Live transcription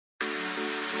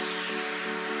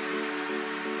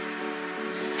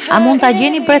A mund ta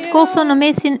gjeni bretkosën në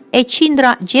mesin e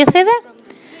qindra gjetheve?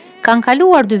 Kanë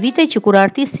kaluar 2 vite që kur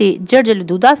artisti Xherxhel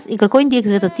Dudas i kërkoi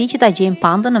ndjekësve të tij që ta gjejnë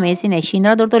pandën në mesin e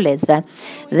qindra dordolecëve.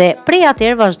 Dhe prej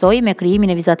atëherë vazhdoi me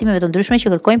krijimin e vizatimeve të ndryshme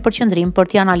që kërkojnë përqendrim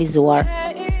për t'i analizuar.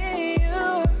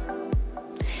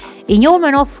 I njohur me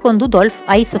novën Dudolf,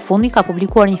 ai së fundmi ka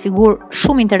publikuar një figurë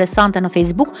shumë interesante në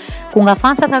Facebook, ku nga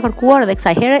fansat ka kërkuar edhe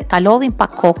kësaj here ta lodhin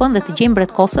pak kokën dhe të gjejnë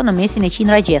bretkosën në mesin e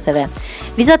qindra gjetheve.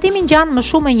 Vizatimi ngjan më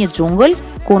shumë me një xhungël,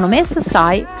 ku në mes të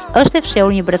saj është e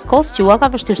fshehur një bretkosë që u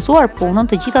ka vështirësuar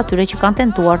punën të gjithë atyre që kanë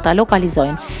tentuar ta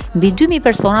lokalizojnë. Mbi 2000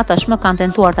 persona tashmë kanë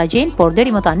tentuar ta gjejnë, por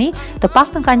deri më tani të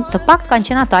paktën kanë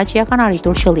qenë ata që ja kanë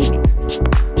arritur qëllimit.